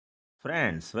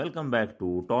Friends, welcome back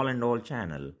to Tall and All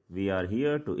channel. We are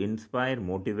here to inspire,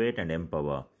 motivate and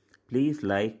empower. Please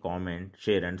like, comment,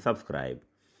 share and subscribe.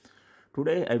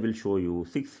 Today I will show you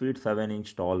 6 feet 7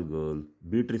 inch tall girl,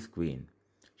 Beatrice Queen.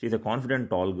 She is a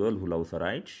confident tall girl who loves her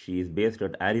rights. She is based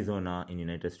at Arizona in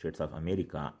United States of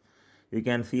America. You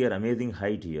can see her amazing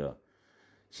height here.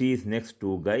 She is next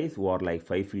to guys who are like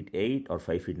 5 feet 8 or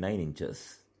 5 feet 9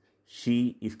 inches.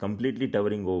 She is completely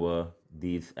towering over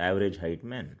these average height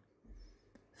men.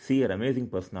 See her amazing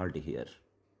personality here.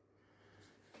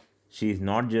 She is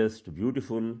not just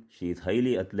beautiful, she is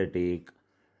highly athletic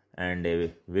and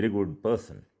a very good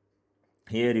person.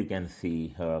 Here you can see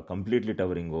her completely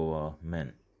towering over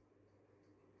men.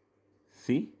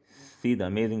 See the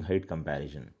amazing height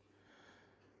comparison.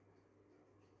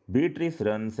 Beatrice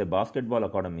runs a basketball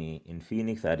academy in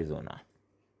Phoenix, Arizona.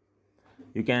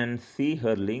 You can see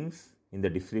her links in the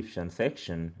description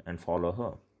section and follow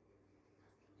her.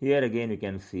 Here again you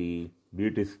can see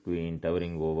Beatrice Queen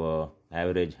towering over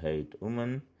average height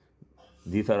woman.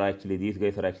 These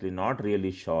guys are actually not really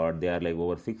short. They are like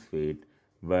over 6 feet,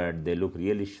 but they look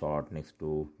really short next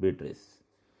to Beatrice.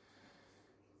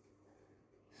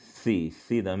 See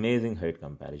the amazing height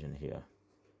comparison here.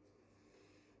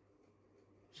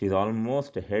 She's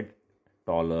almost a head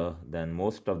taller than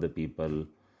most of the people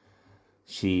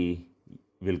she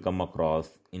will come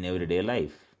across in everyday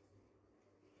life.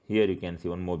 Here you can see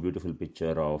one more beautiful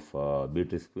picture of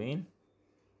Beatrice Queen.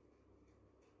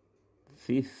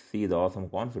 See the awesome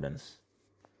confidence.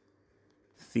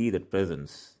 See that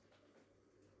presence.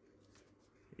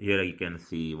 Here you can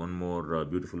see one more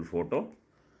beautiful photo.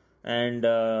 And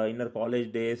in her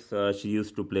college days, she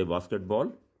used to play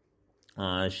basketball.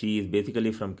 She is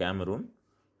basically from Cameroon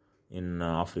in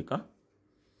Africa.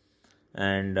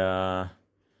 And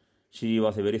she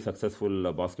was a very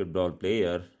successful basketball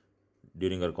player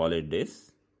during her college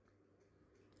days.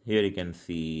 Here you can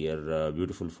see her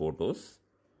beautiful photos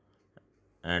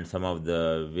and some of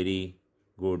the very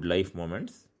good life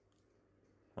moments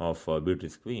of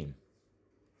Beatrice Queen.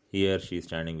 Here she is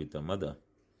standing with her mother.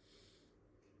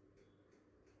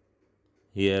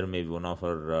 Here maybe one of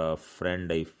her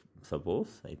friend, I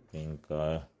suppose. I think,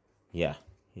 yeah.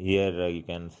 Here you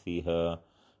can see her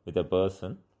with a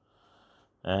person.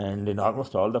 And in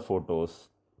almost all the photos,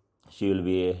 she will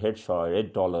be a head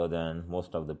taller than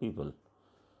most of the people.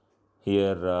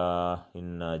 Here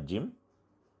in gym.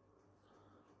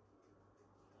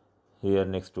 Here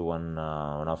next to one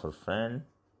of her friend.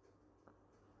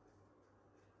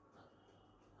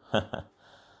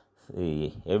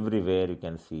 See, everywhere you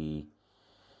can see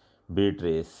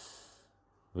Beatrice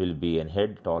will be a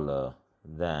head taller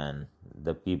than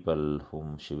the people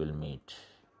whom she will meet.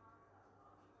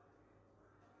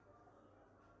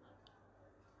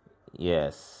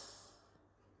 Yes,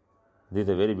 this is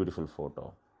a very beautiful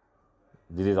photo.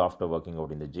 This is after working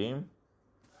out in the gym.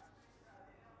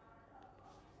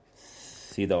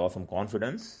 See the awesome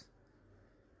confidence.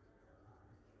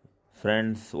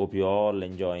 Friends, hope you all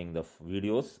enjoying the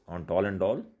videos on Tall and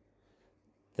All.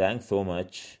 Thanks so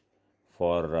much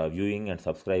for viewing and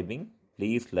subscribing.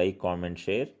 Please like, comment,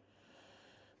 share.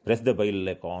 Press the bell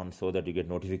icon so that you get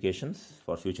notifications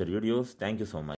for future videos. Thank you so much.